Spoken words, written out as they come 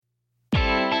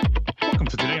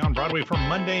to Today on Broadway for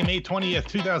Monday, May 20th,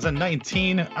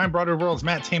 2019. I'm Broadway World's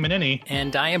Matt Tamanini.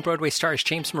 And I am Broadway Stars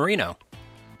James Marino.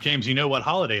 James, you know what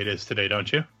holiday it is today, don't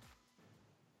you?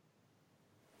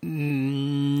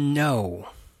 No.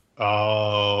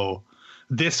 Oh,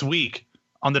 this week,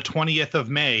 on the 20th of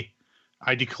May,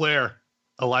 I declare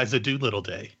Eliza Doolittle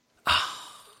Day. Oh,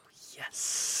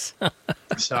 yes.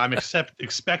 So I'm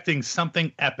expecting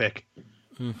something epic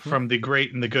from the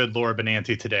great and the good Laura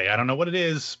Benanti today. I don't know what it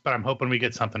is, but I'm hoping we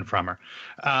get something from her.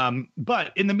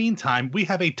 But in the meantime, we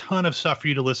have a ton of stuff for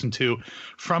you to listen to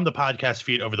from the podcast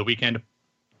feed over the weekend.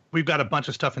 We've got a bunch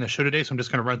of stuff in the show today, so I'm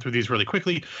just going to run through these really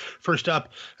quickly. First up,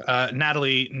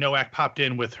 Natalie Nowak popped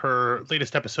in with her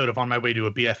latest episode of On My Way to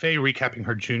a BFA, recapping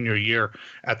her junior year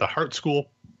at the Hart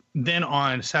School. Then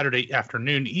on Saturday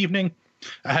evening,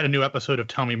 I had a new episode of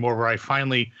Tell Me More, where I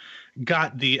finally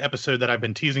got the episode that I've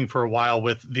been teasing for a while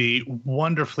with the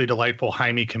wonderfully delightful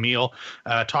Jaime Camille,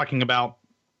 talking about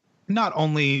not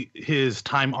only his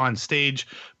time on stage,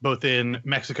 both in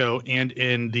Mexico and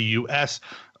in the U.S.,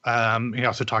 he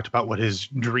also talked about what his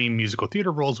dream musical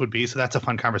theater roles would be. So that's a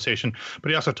fun conversation.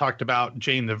 But he also talked about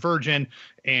Jane the Virgin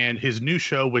and his new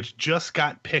show, which just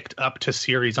got picked up to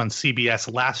series on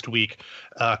CBS last week,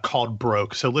 called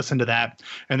Broke. So listen to that.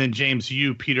 And then James,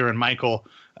 you, Peter, and Michael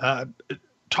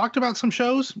talked about some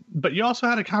shows, but you also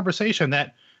had a conversation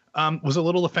that was a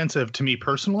little offensive to me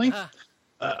personally.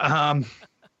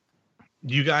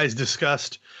 You guys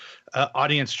discussed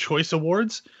Audience Choice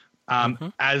Awards.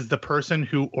 As the person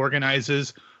who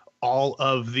organizes all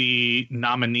of the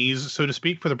nominees, so to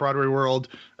speak, for the Broadway World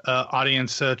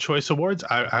Audience Choice Awards,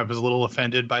 I was a little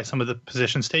offended by some of the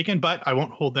positions taken, but I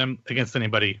won't hold them against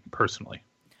anybody personally.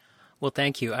 Well,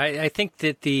 thank you. I think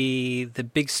that the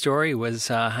big story was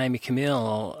Jaime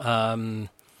Camille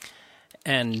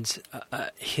and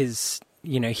his,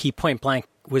 he point blank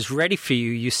was ready for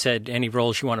you. You said any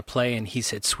roles you want to play, and he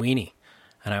said Sweeney.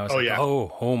 And I was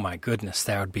oh my goodness,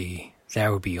 that would be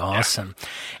awesome.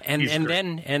 Yeah.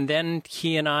 And then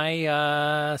he and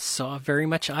I saw very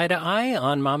much eye to eye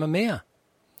on Mamma Mia.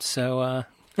 So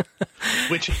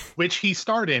which he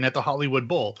starred in at the Hollywood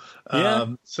Bowl.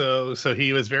 So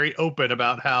he was very open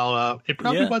about how it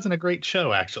probably wasn't a great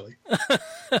show, actually.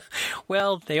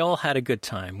 Well, they all had a good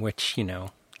time, which,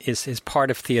 is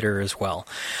part of theater as well.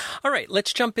 All right,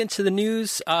 let's jump into the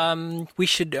news. We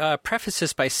should preface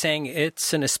this by saying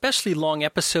it's an especially long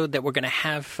episode that we're going to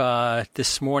have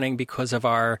this morning because of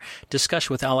our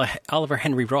discussion with Oliver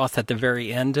Henry Roth at the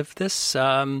very end of this.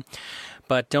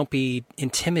 But don't be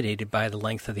intimidated by the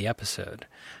length of the episode.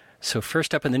 So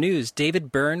first up in the news, David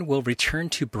Byrne will return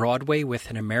to Broadway with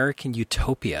An American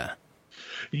Utopia.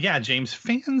 Yeah, James,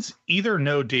 fans either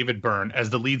know David Byrne as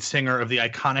the lead singer of the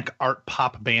iconic art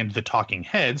pop band The Talking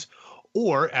Heads,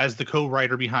 or as the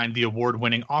co-writer behind the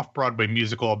award-winning off-Broadway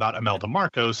musical about Imelda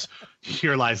Marcos,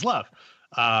 Here Lies Love.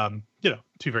 Two very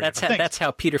different things. That's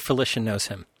how Peter Felician knows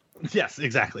him. Yes,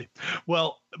 exactly.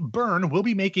 Well, Byrne will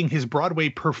be making his Broadway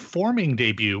performing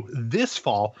debut this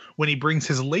fall when he brings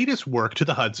his latest work to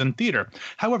the Hudson Theater.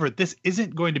 However, this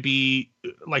isn't going to be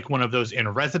like one of those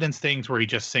in-residence things where he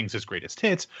just sings his greatest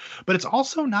hits, but it's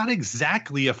also not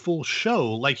exactly a full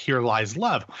show like Here Lies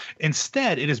Love.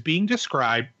 Instead, it is being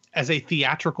described as a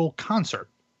theatrical concert.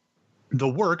 The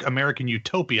work, American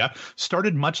Utopia,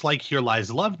 started much like Here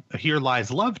Lies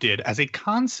Love did as a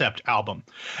concept album.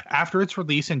 After its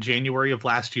release in January of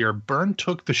last year, Byrne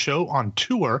took the show on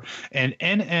tour, and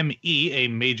NME, a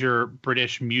major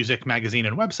British music magazine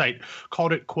and website,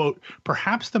 called it, quote,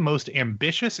 perhaps the most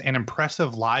ambitious and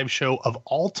impressive live show of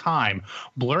all time,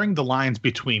 blurring the lines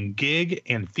between gig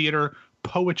and theater,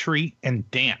 poetry, and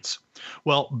dance.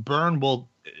 Well,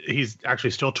 he's actually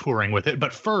still touring with it.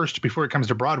 But first, before it comes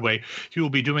to Broadway, he will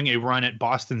be doing a run at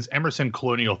Boston's Emerson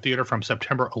Colonial Theater from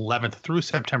September 11th through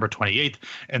September 28th,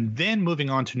 and then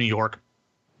moving on to New York,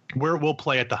 where we'll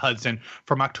play at the Hudson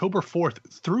from October 4th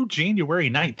through January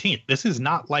 19th. This is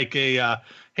not like a,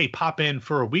 hey, pop in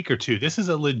for a week or two. This is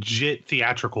a legit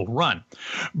theatrical run.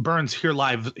 Byrne's Here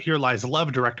Lies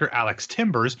Love director, Alex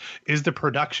Timbers, is the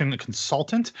production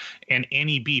consultant, and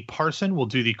Annie B. Parson will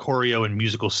do the choreo and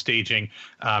musical staging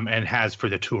and has for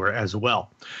the tour as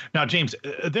well. Now, James,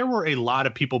 there were a lot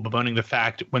of people bemoaning the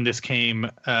fact when this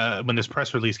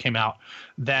press release came out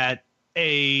that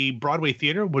a Broadway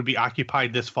theater would be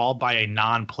occupied this fall by a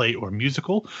non-play or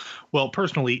musical. Well,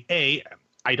 personally,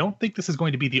 I don't think this is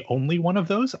going to be the only one of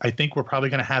those. I think we're probably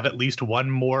going to have at least one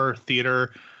more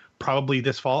theater probably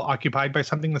this fall occupied by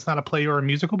something that's not a play or a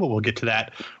musical, but we'll get to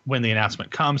that when the announcement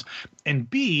comes. And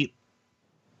B,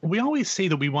 we always say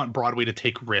that we want Broadway to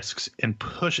take risks and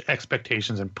push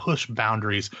expectations and push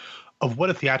boundaries of what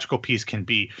a theatrical piece can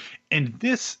be. And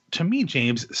this, to me,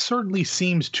 James, certainly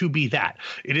seems to be that.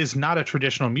 It is not a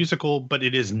traditional musical, but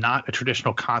it is not a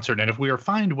traditional concert. And if we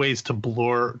find ways to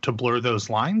blur those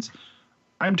lines,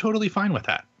 I'm totally fine with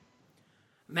that.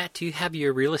 Matt, do you have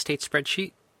your real estate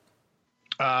spreadsheet?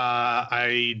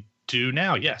 I do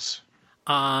now, yes.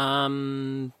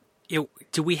 Do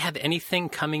we have anything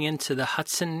coming into the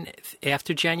Hudson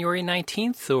after January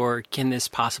 19th, or can this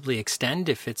possibly extend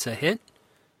if it's a hit?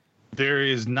 There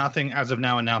is nothing as of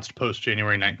now announced post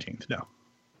January 19th, no.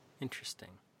 Interesting.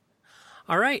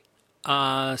 All right.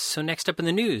 So next up in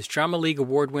the news, Drama League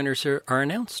Award winners are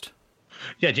announced.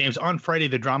 Yeah, James, on Friday,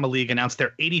 the Drama League announced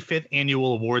their 85th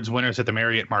annual awards winners at the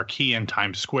Marriott Marquis in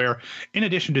Times Square. In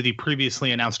addition to the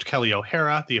previously announced Kelly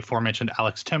O'Hara, the aforementioned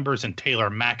Alex Timbers, and Taylor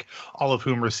Mack, all of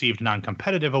whom received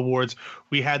non-competitive awards,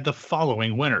 we had the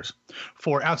following winners.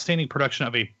 For Outstanding Production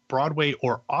of a Broadway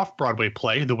or Off-Broadway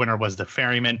Play, the winner was The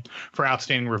Ferryman. For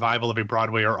Outstanding Revival of a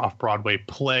Broadway or Off-Broadway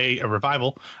Play, a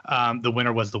revival, the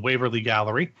winner was The Waverly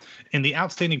Gallery. In the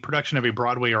Outstanding Production of a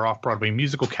Broadway or Off-Broadway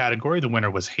Musical category, the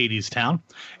winner was Hadestown.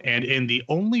 And in the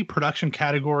only production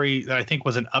category that I think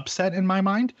was an upset in my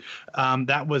mind,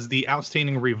 that was the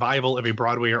Outstanding Revival of a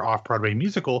Broadway or Off-Broadway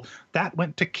Musical. That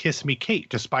went to Kiss Me Kate,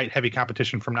 despite heavy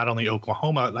competition from not only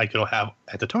Oklahoma, like it'll have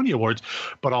at the Tony Awards,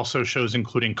 but also shows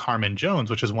including Carmen Jones,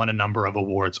 which has won a number of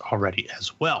awards already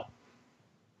as well.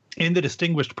 In the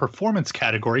Distinguished Performance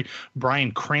category,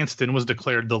 Bryan Cranston was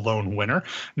declared the lone winner.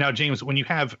 Now, James, when you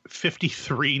have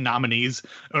 53 nominees,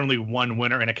 only one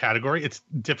winner in a category, it's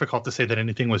difficult to say that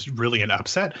anything was really an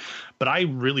upset. But I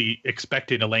really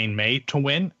expected Elaine May to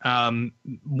win.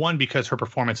 One, because her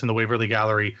performance in the Waverly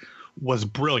Gallery was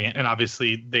brilliant. And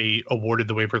obviously, they awarded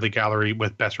the Waverly Gallery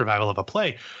with Best Revival of a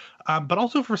Play. But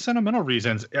also for sentimental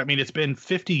reasons. I mean, it's been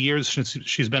 50 years since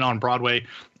she's been on Broadway,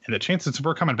 and the chances of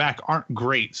her coming back aren't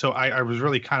great. So I was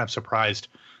really kind of surprised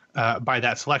by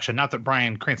that selection. Not that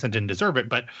Bryan Cranston didn't deserve it,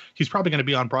 but he's probably going to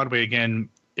be on Broadway again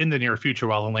in the near future,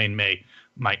 while Elaine May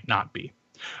might not be.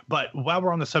 But while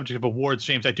we're on the subject of awards,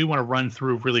 James, I do want to run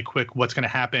through really quick what's going to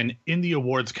happen in the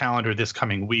awards calendar this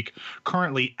coming week.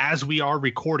 Currently, as we are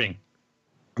recording,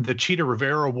 the Cheetah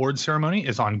Rivera Award ceremony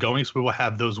is ongoing, so we will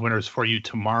have those winners for you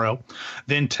tomorrow.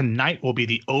 Then tonight will be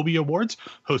the Obie Awards,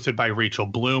 hosted by Rachel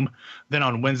Bloom. Then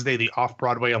on Wednesday, the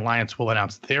Off-Broadway Alliance will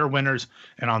announce their winners.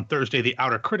 And on Thursday, the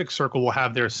Outer Critics Circle will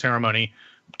have their ceremony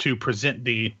to present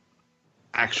the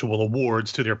actual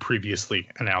awards to their previously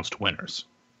announced winners.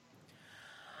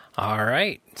 All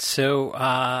right. So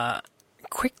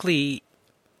quickly,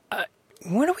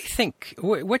 what do we think?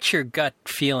 What's your gut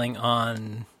feeling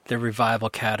on the revival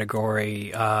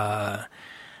category? I'm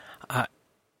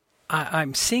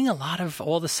seeing a lot of,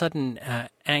 all of a sudden,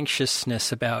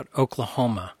 anxiousness about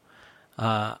Oklahoma.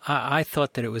 I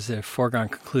thought that it was a foregone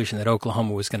conclusion that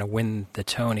Oklahoma was going to win the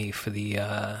Tony for the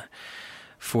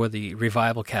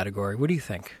revival category. What do you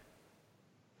think?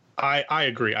 I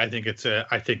agree. I think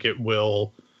it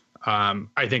will.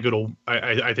 I think it'll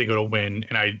win,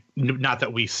 and not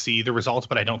that we see the results,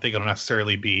 but I don't think it'll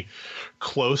necessarily be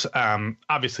close.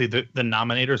 Obviously, the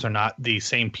nominators are not the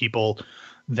same people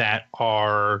that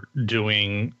are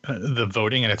doing the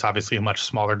voting, and it's obviously a much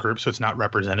smaller group, so it's not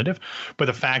representative. But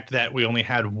the fact that we only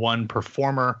had one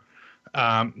performer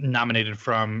nominated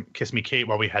from Kiss Me Kate,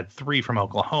 while we had three from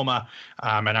Oklahoma,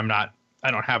 and I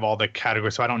don't have all the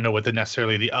categories, so I don't know what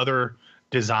necessarily the other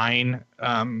design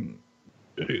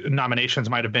nominations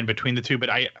might have been between the two, but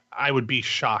I would be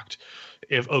shocked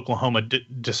if Oklahoma,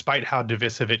 despite how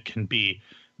divisive it can be,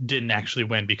 didn't actually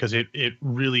win, because it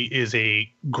really is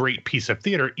a great piece of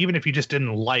theater, even if you just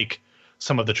didn't like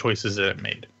some of the choices that it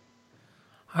made.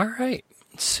 All right.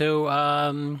 So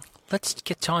let's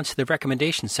get on to the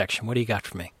recommendation section. What do you got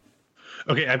for me?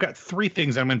 Okay, I've got three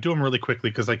things. I'm going to do them really quickly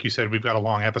because, like you said, we've got a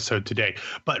long episode today.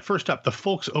 But first up, the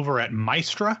folks over at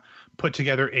Maestra put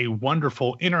together a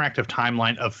wonderful interactive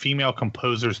timeline of female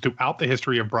composers throughout the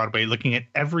history of Broadway, looking at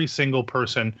every single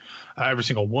person, every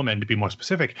single woman, to be more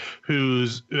specific,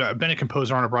 who's been a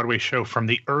composer on a Broadway show from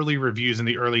the early reviews in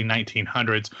the early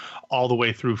 1900s all the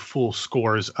way through full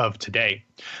scores of today.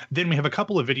 Then we have a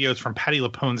couple of videos from Patti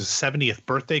LuPone's 70th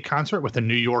birthday concert with the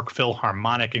New York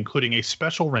Philharmonic, including a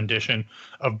special rendition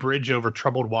of Bridge Over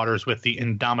Troubled Waters with the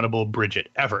indomitable Bridget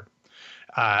Everett.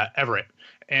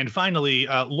 And finally,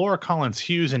 Laura Collins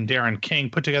Hughes and Darren King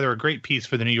put together a great piece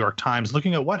for the New York Times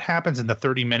looking at what happens in the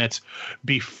 30 minutes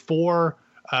before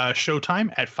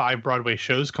showtime at 5 Broadway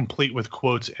shows, complete with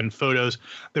quotes and photos.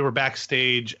 They were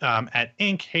backstage at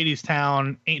Ink,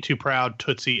 Hadestown, Ain't Too Proud,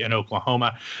 Tootsie, and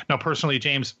Oklahoma. Now, personally,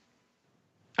 James,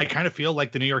 I kind of feel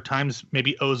like the New York Times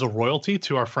maybe owes a royalty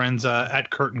to our friends at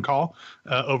Curtain Call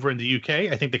over in the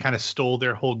UK. I think they kind of stole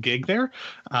their whole gig there.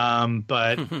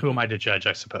 But who am I to judge,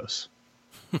 I suppose?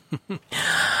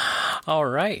 All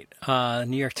right.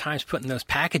 New York Times putting those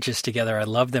packages together. I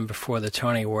love them before the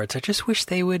Tony Awards. I just wish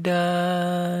they would do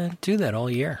that all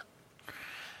year.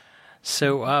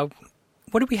 So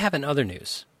what do we have in other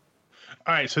news?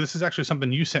 All right, so this is actually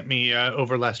something you sent me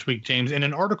over last week, James. In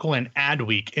an article in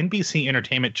Adweek, NBC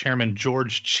Entertainment Chairman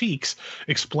George Cheeks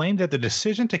explained that the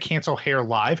decision to cancel Hair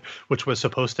Live, which was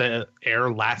supposed to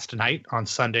air last night on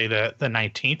Sunday the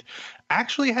 19th,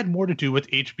 actually had more to do with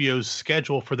HBO's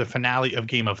schedule for the finale of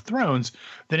Game of Thrones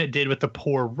than it did with the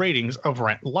poor ratings of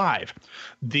Rent Live.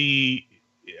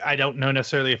 I don't know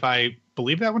necessarily if I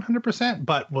believe that 100%,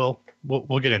 but we'll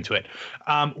get into it.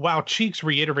 While Cheeks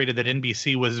reiterated that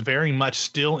NBC was very much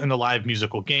still in the live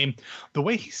musical game, the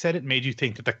way he said it made you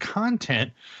think that the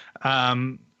content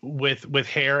with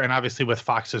Hair and obviously with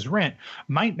Fox's Rent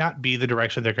might not be the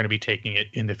direction they're going to be taking it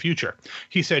in the future.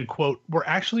 He said, quote, "We're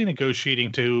actually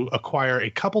negotiating to acquire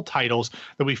a couple titles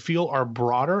that we feel are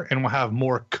broader and will have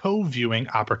more co-viewing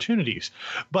opportunities.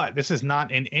 But this is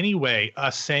not in any way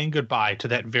us saying goodbye to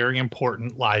that very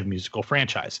important live musical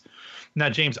franchise." Now,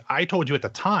 James, I told you at the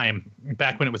time,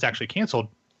 back when it was actually canceled,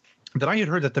 that I had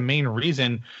heard that the main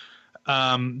reason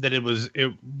that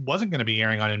it wasn't going to be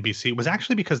airing on NBC was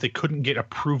actually because they couldn't get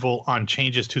approval on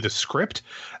changes to the script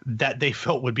that they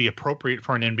felt would be appropriate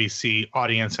for an NBC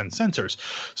audience and censors.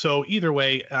 So either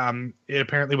way, it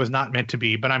apparently was not meant to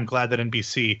be, but I'm glad that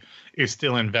NBC is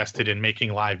still invested in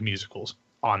making live musicals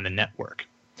on the network.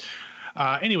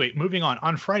 Anyway, moving on.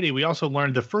 On Friday, we also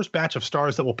learned the first batch of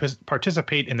stars that will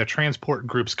participate in the Transport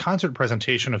Group's concert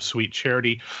presentation of Sweet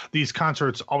Charity. These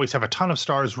concerts always have a ton of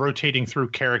stars rotating through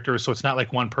characters, so it's not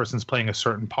like one person's playing a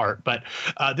certain part. But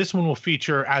this one will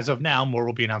feature, as of now, more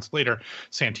will be announced later,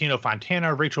 Santino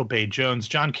Fontana, Rachel Bay Jones,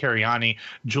 John Cariani,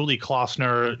 Julie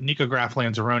Klossner, Nika Graf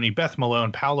Lanzaroni, Beth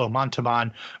Malone, Paolo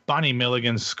Montalban, Bonnie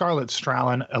Milligan, Scarlett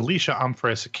Strallen, Alicia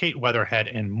Umphris, Kate Weatherhead,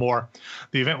 and more.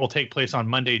 The event will take place on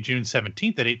Monday, June 17th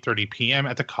at 8:30 p.m.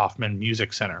 at the Kaufman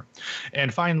Music Center.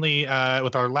 And finally,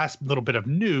 with our last little bit of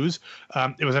news,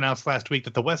 it was announced last week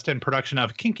that the West End production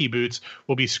of Kinky Boots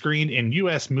will be screened in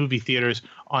U.S. movie theaters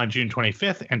on June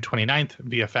 25th and 29th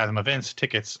via Fathom Events.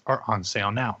 Tickets are on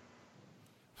sale now.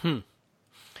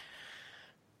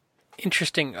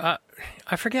 Interesting. I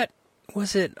forget,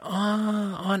 was it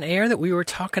on air that we were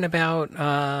talking about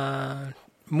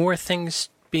more things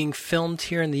being filmed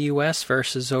here in the U.S.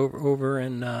 versus over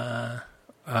in the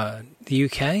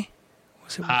UK?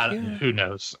 Was it who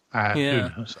knows? Who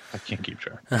knows? I can't keep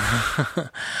track.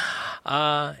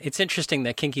 It's interesting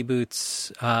that Kinky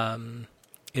Boots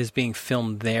is being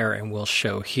filmed there and will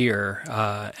show here,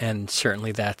 and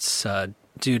certainly that's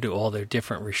due to all the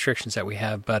different restrictions that we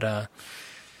have. But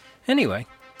anyway,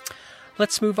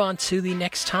 let's move on to the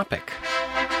next topic.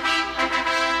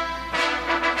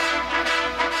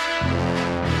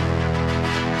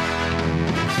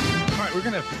 We're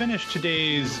going to finish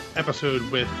today's episode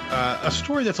with a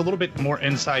story that's a little bit more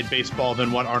inside baseball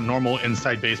than what our normal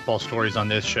inside baseball stories on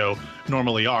this show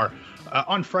normally are.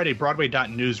 On Friday,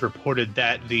 Broadway.news reported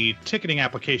that the ticketing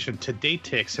application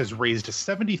TodayTix has raised a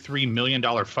 $73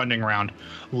 million funding round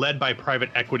led by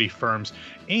private equity firms,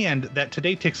 and that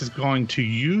TodayTix is going to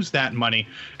use that money,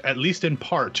 at least in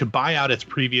part, to buy out its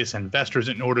previous investors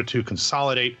in order to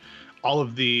consolidate all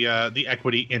of the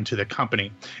equity into the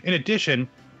company. In addition,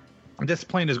 this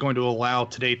plan is going to allow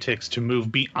TodayTix to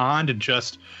move beyond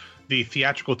just the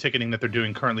theatrical ticketing that they're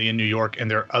doing currently in New York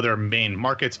and their other main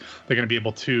markets. They're going to be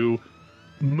able to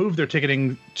move their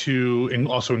ticketing to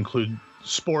also include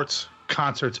sports,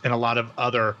 concerts, and a lot of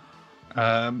other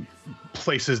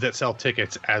places that sell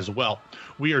tickets as well.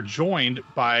 We are joined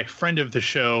by friend of the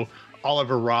show,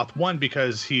 Oliver Roth, one,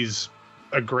 because he's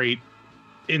a great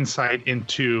insight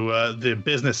into the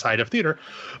business side of theater,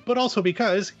 but also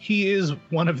because he is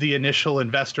one of the initial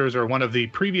investors or one of the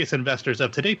previous investors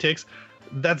of TodayTix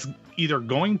that's either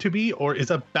going to be or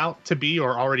is about to be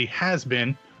or already has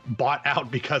been bought out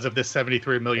because of this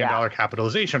 $73 million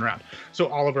capitalization round. So,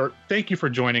 Oliver, thank you for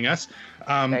joining us.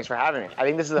 Thanks for having me. I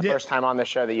think this is the first time on the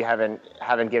show that you haven't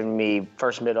given me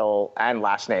first, middle, and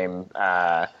last name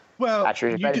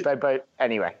attributes, but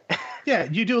anyway. Yeah,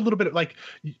 you do a little bit of like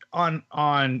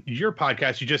on your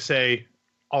podcast, you just say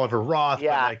Oliver Roth.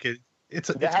 Yeah, but like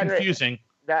it's confusing.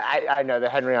 I know the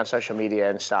Henry on social media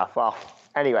and stuff. Well,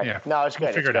 anyway, no, it's good.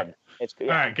 We'll figure it out. It's good.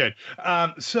 All right, good.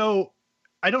 So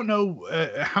I don't know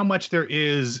how much there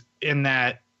is in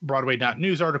that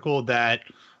Broadway.news article that,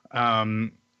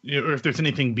 or if there's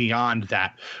anything beyond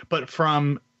that. But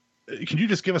from can you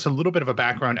just give us a little bit of a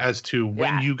background as to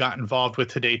when you got involved with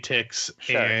Today Ticks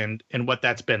and what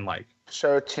that's been like?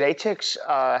 So Today Ticks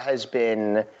has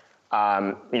been,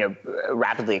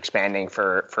 rapidly expanding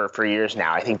for years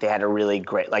now. I think they had a really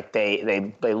great,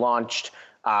 they launched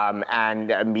and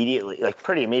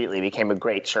pretty immediately became a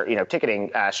great,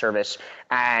 ticketing service.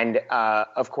 And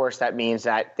of course, that means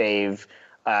that they've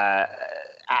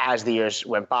as the years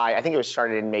went by, I think it was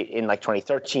started in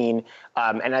 2013,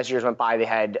 and as years went by, they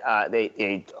had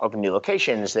they opened new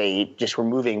locations. They just were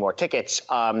moving more tickets,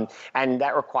 and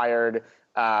that required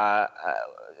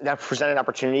that presented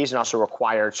opportunities and also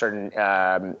required certain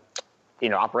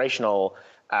operational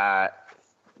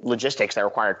logistics that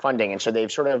required funding. And so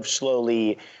they've sort of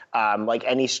slowly, like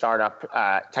any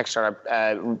tech startup,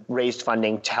 raised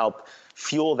funding to help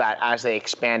fuel that as they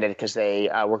expanded, because they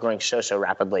were growing so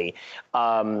rapidly.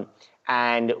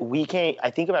 And we came, I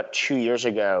think about 2 years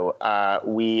ago,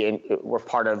 we were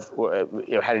part of,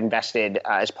 had invested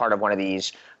as part of one of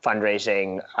these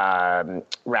fundraising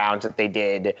rounds that they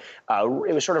did. It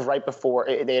was sort of right before,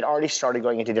 they had already started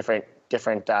going into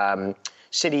different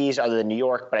cities other than New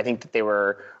York, but I think that they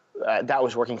were, that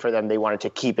was working for them. They wanted to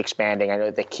keep expanding. I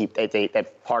know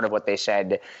that part of what they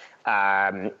said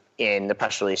in the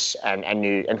press release and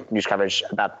news coverage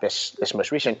about this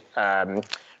most recent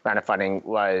round of funding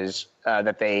was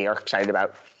that they are excited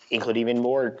about including even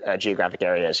more geographic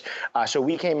areas. So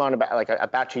we came on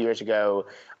about 2 years ago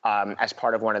as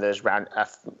part of one of those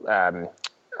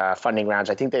funding rounds.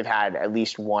 I think they've had at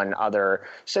least one other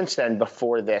since then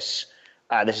before this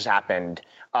has happened.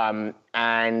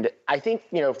 And I think,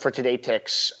 for Today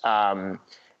Ticks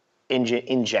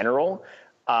in general,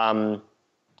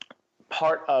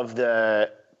 part of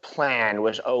the plan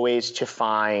was always to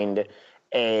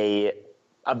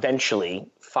eventually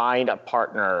find a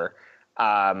partner,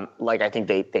 like I think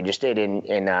they just did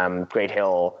in Great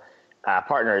Hill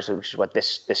Partners, which is what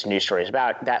this news story is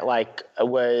about, that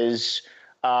was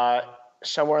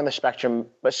somewhere on the spectrum,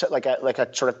 but like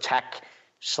a sort of tech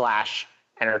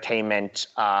 / entertainment,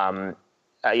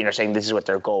 saying this is what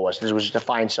their goal was. This was to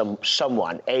find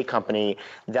a company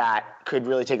that could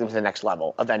really take them to the next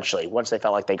level eventually, once they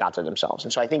felt like they got to themselves.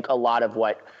 And so I think a lot of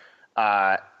what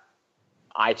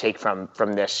I take from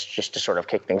this, just to sort of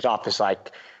kick things off, is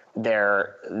like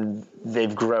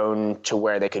they've grown to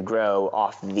where they could grow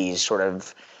off these sort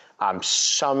of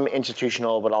some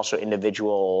institutional, but also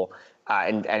individual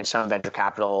and some venture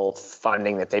capital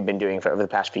funding that they've been doing for over the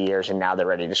past few years, and now they're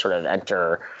ready to sort of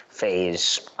enter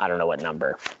phase, I don't know what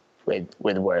number, with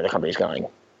where the company's going.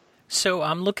 So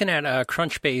I'm looking at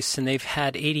Crunchbase, and they've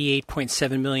had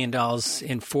 $88.7 million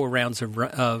in 4 rounds of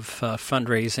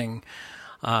fundraising,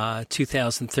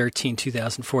 2013,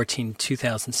 2014,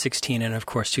 2016, and of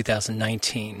course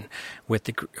 2019, with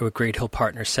Great Hill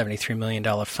Partners $73 million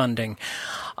funding.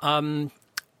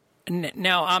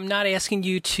 Now, I'm not asking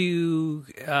you to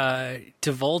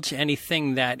divulge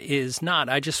anything that is not.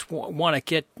 I just want to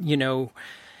get,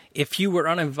 if you were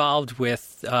uninvolved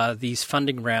with these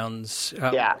funding rounds.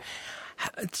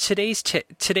 Today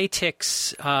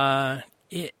Ticks,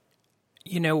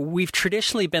 we've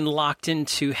traditionally been locked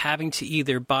into having to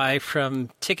either buy from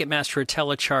Ticketmaster or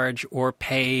Telecharge or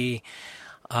pay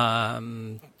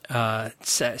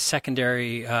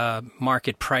secondary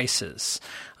market prices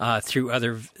through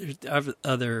other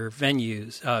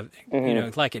venues,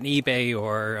 like an eBay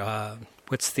or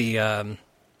what's the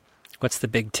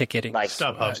big ticketing? Like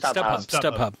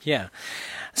StubHub. Yeah.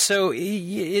 So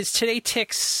is Today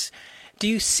Ticks? Do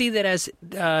you see that as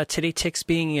Today Ticks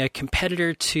being a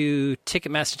competitor to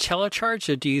Ticketmaster Telecharge,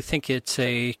 or do you think it's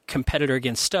a competitor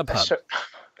against StubHub?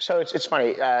 So it's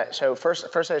funny. So first, I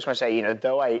just want to say,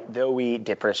 though we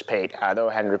did participate, though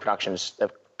Henry Productions, the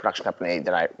production company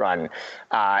that I run,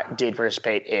 did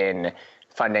participate in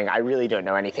funding, I really don't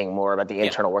know anything more about the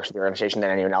internal works of the organization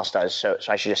than anyone else does. So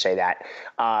I should just say that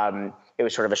it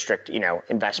was sort of a strict,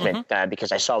 investment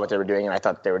because I saw what they were doing and I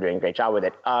thought they were doing a great job with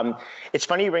it. It's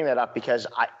funny you bring that up because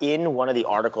in one of the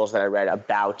articles that I read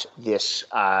about this.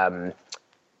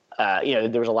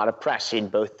 There was a lot of press in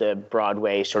both the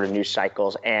Broadway sort of news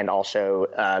cycles and also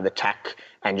the tech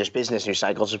and just business news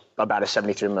cycles about a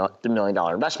 $73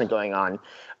 million investment going on.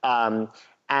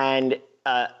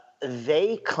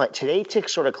 Today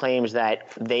Ticks sort of claims that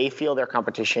they feel their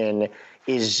competition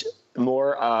is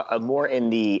more in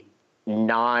the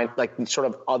sort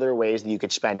of other ways that you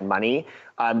could spend money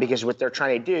because what they're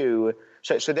trying to do.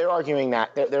 So they're arguing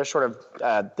that they're sort of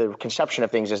the conception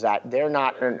of things is that they're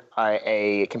not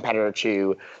a competitor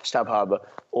to StubHub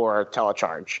or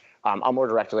Telecharge. I'll more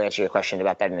directly answer your question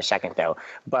about that in a second, though.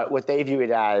 But what they view it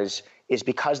as is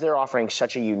because they're offering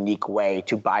such a unique way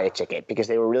to buy a ticket, because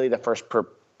they were really the first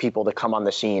people to come on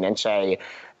the scene and say,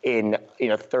 in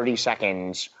 30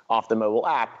 seconds off the mobile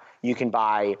app, you can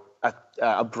buy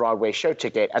a Broadway show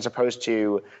ticket, as opposed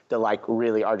to the like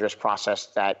really arduous process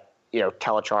that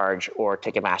Telecharge or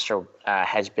Ticketmaster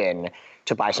has been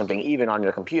to buy something even on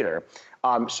your computer.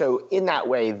 So in that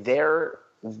way,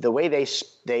 the way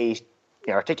they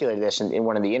articulated this in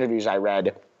one of the interviews I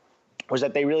read was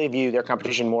that they really view their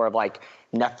competition more of like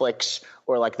Netflix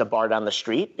or like the bar down the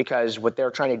street, because what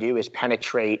they're trying to do is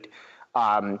penetrate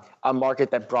a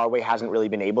market that Broadway hasn't really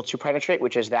been able to penetrate,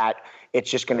 which is that it's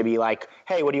just going to be like,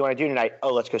 hey, what do you want to do tonight?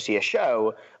 Oh, let's go see a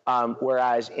show.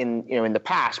 Whereas in the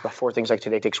past, before things like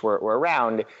Today Tix were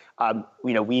around,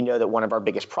 we know that one of our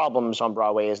biggest problems on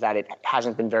Broadway is that it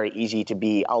hasn't been very easy to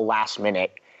be a last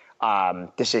minute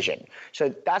decision.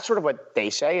 So that's sort of what they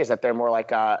say, is that they're more like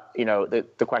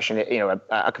the question,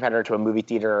 a competitor to a movie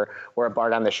theater or a bar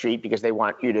down the street, because they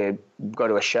want you to go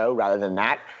to a show rather than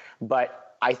that. But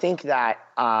I think that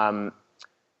I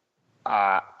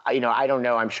don't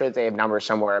know. I'm sure that they have numbers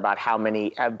somewhere about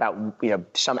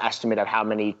some estimate of how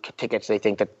many tickets they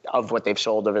think that of what they've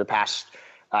sold over the past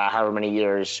however many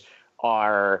years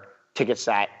are tickets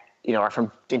that are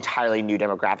from entirely new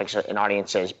demographics and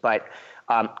audiences. But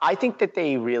I think that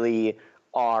they really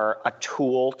are a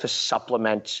tool to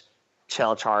supplement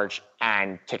Telecharge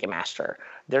and Ticketmaster.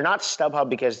 They're not StubHub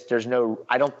because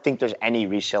I don't think there's any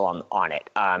resale on it.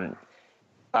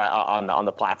 On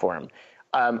the platform.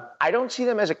 I don't see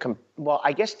them as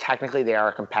I guess technically they are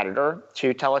a competitor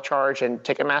to Telecharge and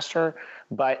Ticketmaster,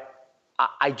 but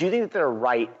I do think that they're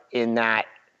right in that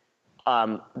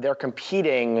they're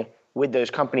competing with those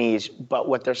companies, but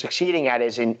what they're succeeding at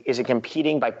is in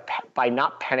competing by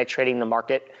not penetrating the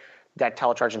market that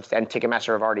Telecharge and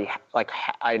Ticketmaster have already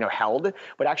held,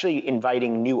 but actually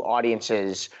inviting new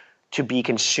audiences to be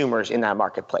consumers in that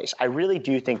marketplace. I really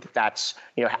do think that that's,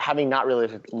 having not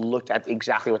really looked at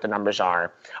exactly what the numbers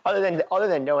are, other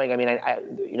than knowing,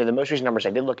 the most recent numbers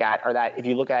I did look at are that if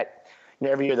you look at,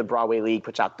 every year the Broadway League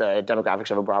puts out the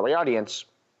demographics of a Broadway audience,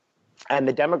 and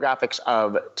the demographics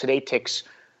of Today Tix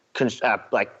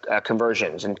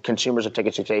conversions and consumers of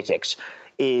tickets to Today Tix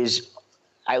is,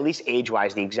 at least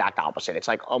age-wise, the exact opposite. It's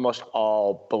like almost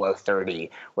all below 30,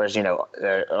 whereas,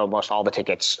 almost all the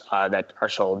tickets that are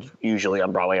sold usually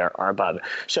on Broadway are above.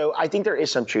 So I think there is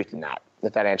some truth in that,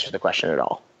 if that answers the question at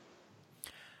all.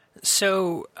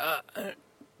 So,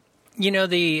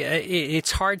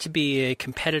 it's hard to be a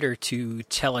competitor to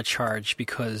Telecharge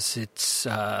because it's,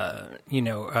 a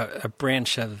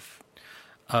branch of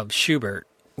Schubert,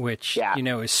 which,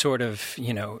 is sort of,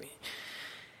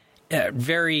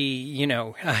 very,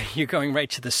 you're going right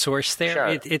to the source there.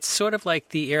 Sure. It's sort of like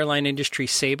the airline industry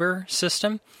Sabre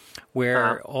system,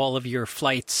 where all of your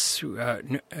flights,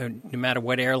 no matter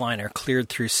what airline, are cleared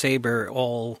through Sabre.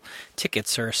 All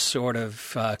tickets are sort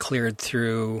of cleared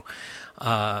through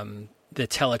the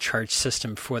Telecharge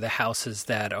system for the houses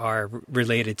that are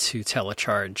related to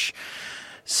Telecharge.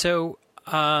 So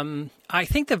I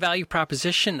think the value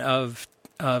proposition of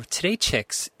Today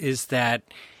Tix is that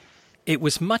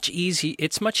it's much easier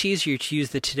to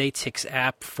use the Today Tix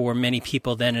app for many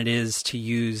people than it is to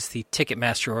use the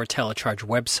Ticketmaster or Telecharge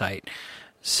website.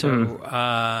 So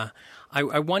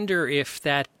I wonder if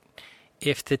the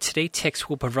Today Tix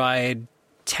will provide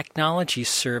technology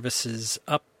services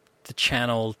up the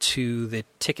channel to the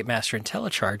Ticketmaster and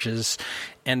Telecharges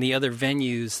and the other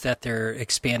venues that they're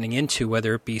expanding into,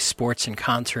 whether it be sports and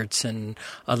concerts and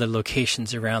other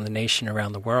locations around the nation,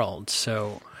 around the world.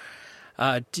 So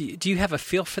do you have a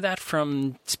feel for that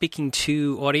from speaking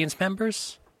to audience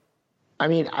members?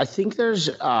 I think there's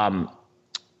not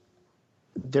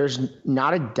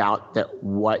a doubt that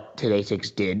what Today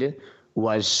Tix did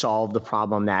was solve the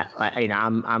problem that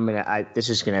this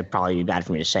is gonna probably be bad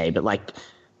for me to say, but like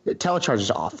Telecharge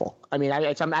is awful. I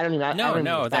don't even.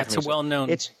 No, that's a well-known.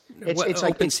 It's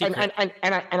like secret. And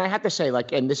I have to say,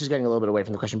 and this is getting a little bit away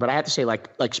from the question, but I have to say,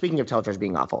 speaking of Telecharge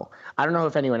being awful, I don't know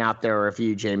if anyone out there or if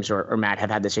you, James or Matt,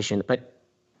 have had this issue, but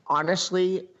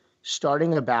honestly,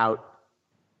 starting about,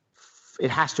 it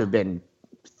has to have been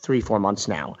 3-4 months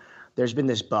now, there's been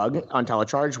this bug on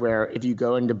Telecharge where if you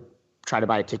go in to try to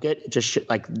buy a ticket, it just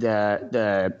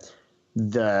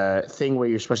the thing where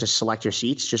you're supposed to select your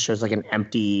seats just shows like an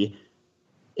empty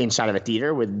inside of a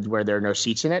theater where there are no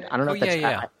seats in it. I don't know if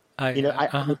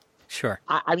that's sure.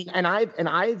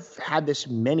 I've had this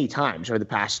many times over the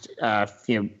past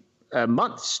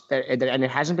months and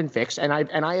it hasn't been fixed. And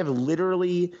I have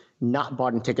literally not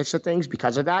bought tickets to things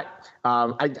because of that.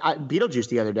 Beetlejuice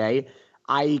the other day,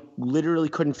 I literally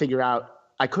couldn't figure out.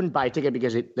 I couldn't buy a ticket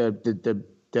because the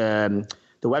the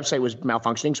website was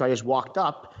malfunctioning. So I just walked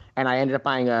up and I ended up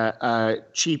buying a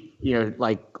cheap,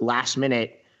 like last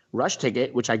minute rush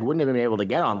ticket, which I wouldn't have been able to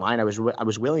get online. I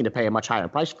was willing to pay a much higher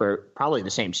price for probably the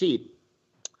same seat.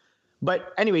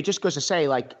 But anyway, it just goes to say,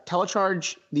 like,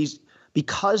 telecharge,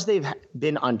 because they've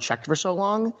been unchecked for so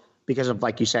long, because of,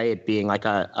 like you say, it being like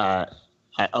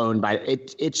owned by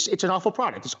it's an awful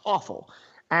product. It's awful.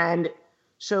 And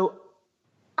so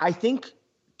I think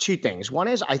two things. One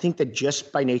is I think that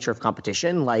just by nature of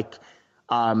competition, like,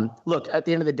 look, at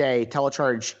the end of the day,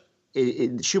 telecharge,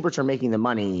 Schuberts are making the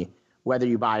money whether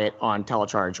you buy it on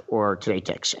telecharge or Today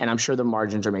Ticks. And I'm sure the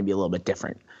margins are maybe a little bit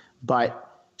different. But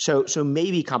so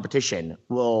maybe competition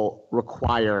will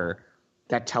require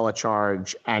that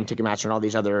telecharge and Ticketmaster and all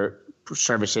these other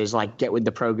services like get with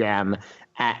the program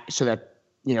so that,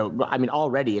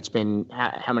 already it's been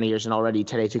how many years, and already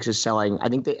Today Ticks is selling. I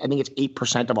think it's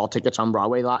 8% of all tickets on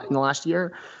Broadway in the last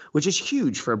year, which is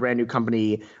huge for a brand new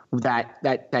company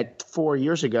that 4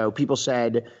 years ago people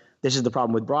said this is the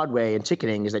problem with Broadway and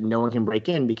ticketing is that no one can break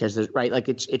in because there's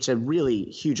it's a really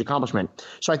huge accomplishment.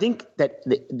 So I think that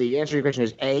the answer to your question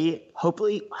is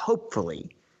hopefully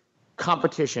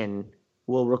competition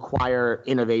will require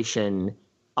innovation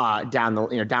down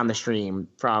the stream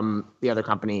from the other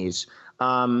companies.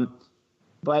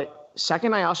 But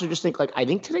second, I also just think I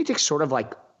think Today Ticks sort of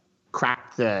like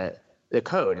cracked the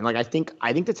code, and I think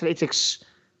that Today Ticks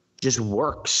just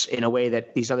works in a way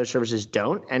that these other services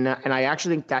don't, and I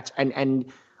actually think that's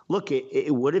and look,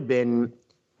 it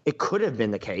could have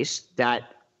been the case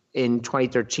that in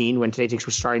 2013 when Today Ticks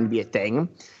was starting to be a thing,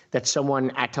 that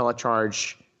someone at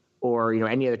Telecharge or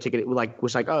any other ticket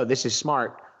was like, oh, this is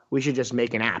smart. We should just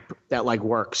make an app that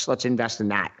works. Let's invest in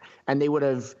that. And they would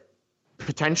have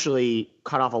potentially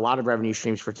cut off a lot of revenue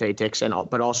streams for Today Ticks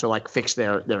but also fix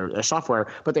their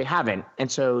software, but they haven't. And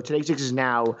so Today Ticks is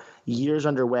now years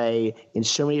underway in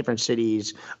so many different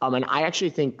cities. And I actually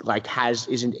think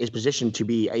is positioned to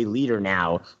be a leader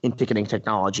now in ticketing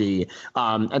technology.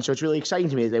 And so it's really exciting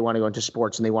to me that they want to go into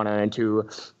sports and they want to go into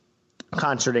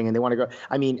concerting and they want to go.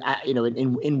 I mean,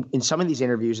 in some of these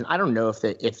interviews, and I don't know if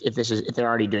they're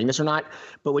already doing this or not,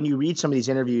 but when you read some of these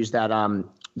interviews that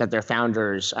their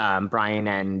founders, Brian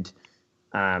and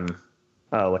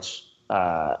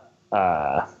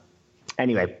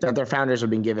anyway, that their founders have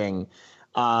been giving,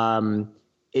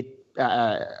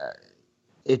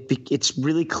 it's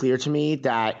really clear to me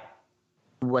that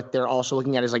what they're also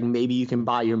looking at is maybe you can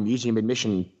buy your museum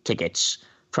admission tickets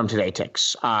from Today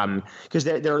Ticks, because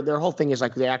their whole thing is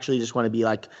they actually just want to be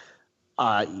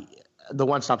the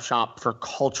one-stop shop for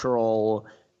cultural,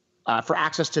 for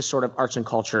access to sort of arts and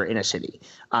culture in a city.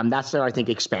 That's their, I think,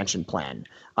 expansion plan.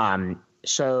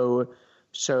 So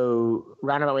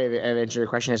roundabout way of answering your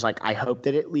question is I hope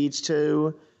that it leads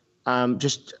to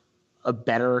just a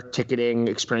better ticketing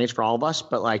experience for all of us.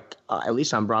 But at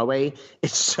least on Broadway,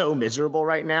 it's so miserable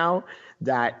right now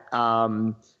that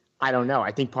I don't know.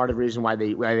 I think part of the reason why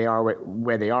they are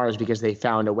where they are is because they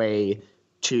found a way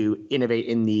to innovate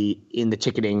in the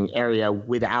ticketing area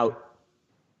without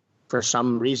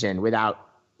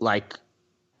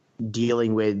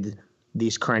dealing with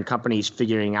these current companies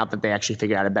figuring out that they actually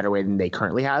figured out a better way than they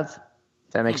currently have.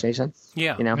 If that makes any sense?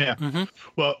 Yeah. Yeah. Mm-hmm.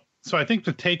 Well, so I think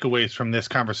the takeaways from this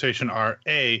conversation are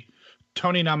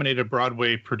Tony-nominated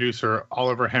Broadway producer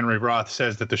Oliver Henry Roth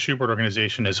says that the Schubert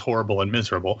organization is horrible and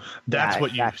miserable. That's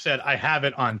what you said. I have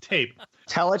it on tape.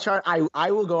 Telecharge.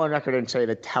 I will go on record and say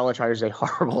that Telecharge is a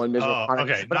horrible and miserable product.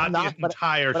 Okay, but not the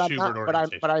entire Schubert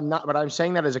organization. But I'm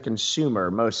saying that as a consumer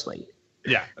mostly.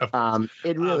 Yeah.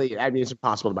 It really. It's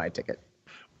impossible to buy a ticket.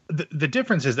 The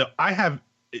difference is that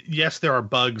yes, there are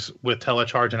bugs with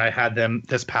Telecharge, and I had them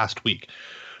this past week.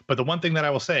 But the one thing that I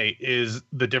will say is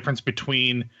the difference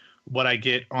between what I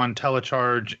get on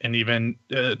Telecharge and even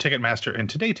Ticketmaster and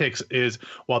Today Ticks is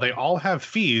while they all have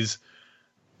fees,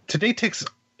 Today Ticks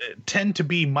tend to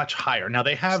be much higher. Now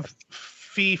they have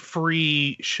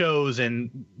fee-free shows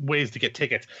and ways to get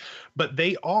tickets, but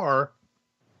they are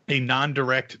a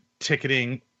non-direct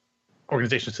ticketing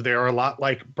organization. So they are a lot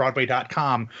like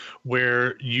Broadway.com,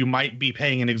 where you might be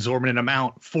paying an exorbitant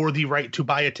amount for the right to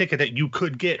buy a ticket that you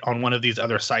could get on one of these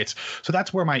other sites. So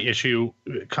that's where my issue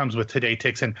comes with Today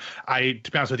Ticks. And to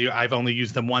be honest with you, I've only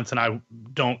used them once and I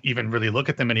don't even really look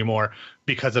at them anymore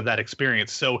because of that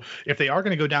experience. So if they are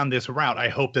going to go down this route, I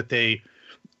hope that they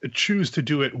choose to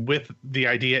do it with the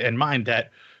idea in mind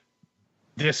that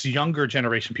this younger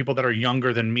generation, people that are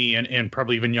younger than me and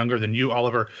probably even younger than you,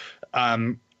 Oliver,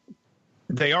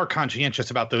 they are conscientious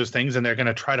about those things and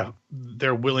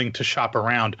they're willing to shop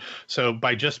around. So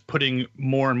by just putting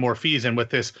more and more fees in with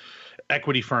this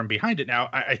equity firm behind it now,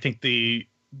 I think the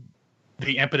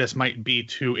the impetus might be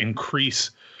to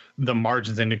increase the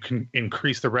margins and to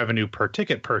increase the revenue per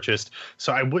ticket purchased.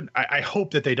 So I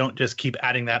hope that they don't just keep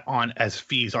adding that on as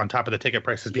fees on top of the ticket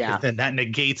prices, because then that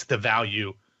negates the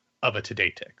value of a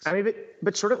Today Tix. I mean,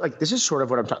 but sort of like, this is sort of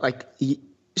what I'm talking like.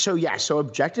 So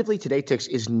objectively, Today Tix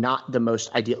is not the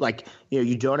most ideal. Like,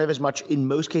 you don't have as much. In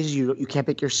most cases, you can't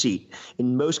pick your seat.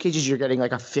 In most cases, you're getting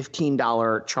like a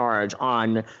 $15 charge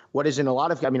on what is in a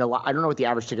lot of. I mean, I don't know what the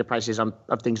average ticket price is of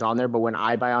things on there, but when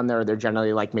I buy on there, they're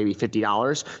generally like maybe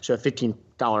 $50. So a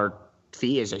 $15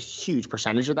 fee is a huge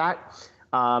percentage of that.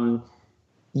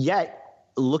 Yet,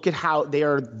 look at how they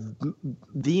are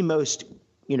the most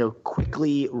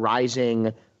quickly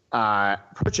rising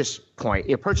purchase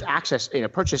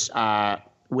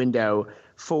window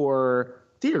for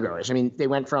theatergoers. I mean, they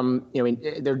went from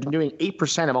they're doing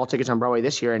 8% of all tickets on Broadway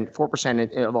this year and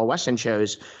 4% of all West End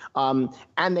shows,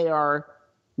 and they are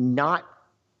not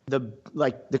the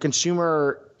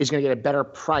consumer is going to get a better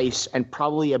price and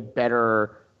probably a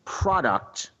better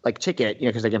product like ticket,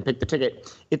 because they can pick the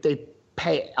ticket if they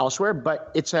pay elsewhere,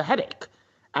 but it's a headache.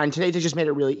 And today they just made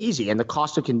it really easy, and the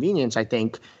cost of convenience, I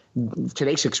think,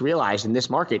 Today Tix realized in this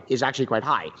market is actually quite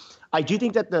high. I do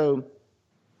think that the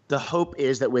hope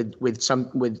is that with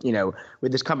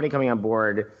this company coming on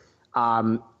board,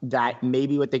 that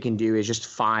maybe what they can do is just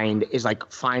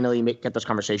finally get those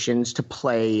conversations to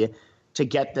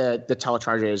get the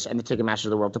telecharges and the Ticketmasters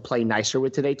of the world to play nicer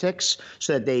with Today Tix,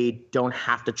 so that they don't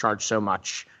have to charge so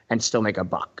much and still make a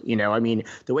buck. I mean,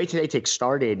 the way Today Tix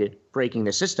started breaking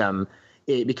the system,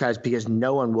 because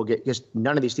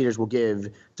none of these theaters will give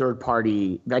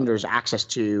third-party vendors access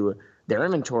to their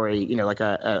inventory,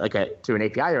 through an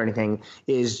API or anything,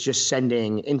 is just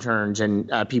sending interns and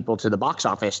people to the box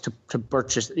office to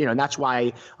purchase, and that's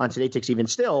why on Today Tix, even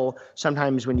still,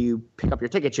 sometimes when you pick up your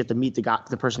tickets, you have to meet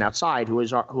the person outside who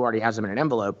already has them in an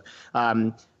envelope,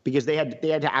 because they had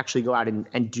to actually go out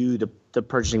and do the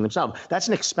purchasing themselves. That's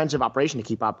an expensive operation to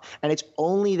keep up, and it's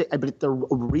only but the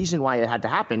reason why it had to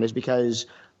happen is because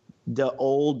the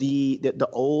old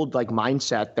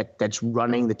mindset that's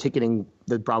running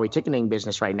the Broadway ticketing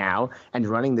business right now, and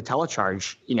running the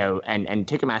telecharge, and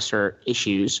Ticketmaster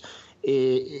issues,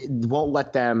 it won't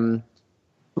let them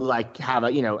have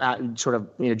a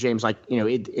James,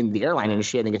 in the airline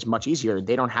industry, I think it's much easier.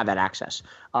 They don't have that access.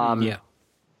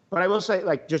 But I will say,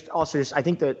 I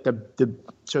think that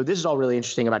so this is all really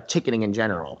interesting about ticketing in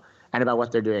general and about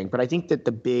what they're doing. But I think that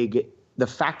the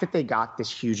fact that they got this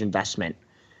huge investment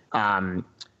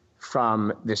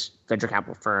from this venture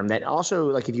capital firm, that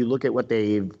also, if you look at what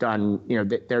they've done,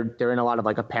 they're in a lot of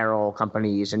apparel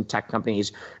companies and tech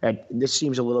companies. This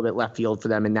seems a little bit left field for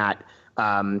them in that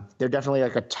they're definitely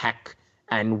a tech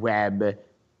and web.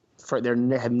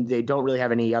 They don't really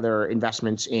have any other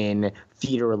investments in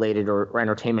theater related or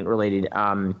entertainment related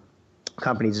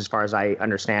companies, as far as I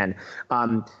understand.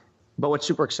 But what's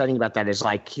super exciting about that is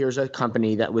here's a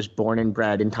company that was born and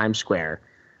bred in Times Square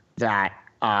that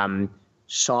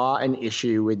saw an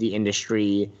issue with the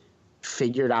industry,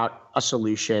 figured out a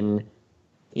solution,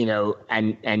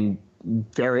 and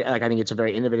very, I think it's a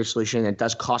very innovative solution. It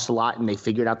does cost a lot, and they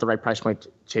figured out the right price point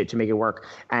to make it work.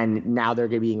 And now they're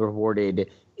being rewarded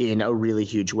in a really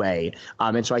huge way.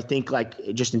 And so I think,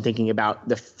 just in thinking about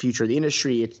the future of the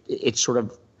industry, it's sort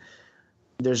of,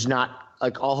 there's not,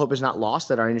 all hope is not lost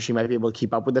that our industry might be able to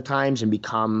keep up with the times and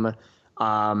become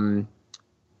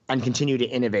and continue to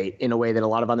innovate in a way that a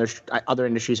lot of other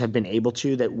industries have been able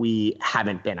to, that we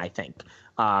haven't been, I think.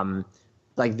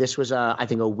 This was, I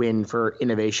think, a win for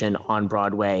innovation on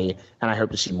Broadway, and I hope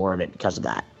to see more of it because of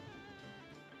that.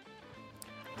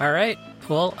 All right.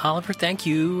 Well, Oliver, thank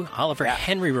you. Oliver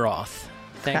Henry Roth,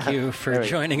 thank you for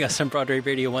joining us on Broadway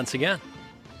Radio once again.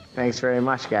 Thanks very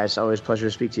much, guys. Always a pleasure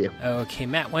to speak to you. Okay,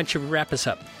 Matt, why don't you wrap us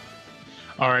up?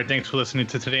 All right, thanks for listening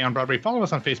to Today on Broadway. Follow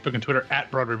us on Facebook and Twitter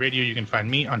at Broadway Radio. You can find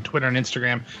me on Twitter and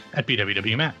Instagram at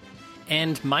BWWMatt.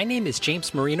 And my name is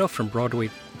James Marino from Broadway.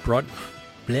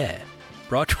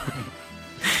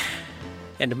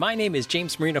 And my name is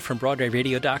James Marino from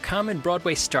BroadwayRadio.com and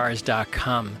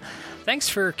BroadwayStars.com. Thanks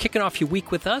for kicking off your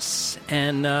week with us,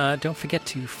 and don't forget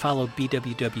to follow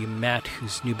BWW Matt,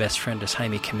 whose new best friend is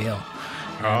Jaime Camille.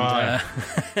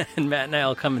 And Matt and I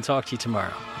will come and talk to you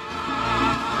tomorrow.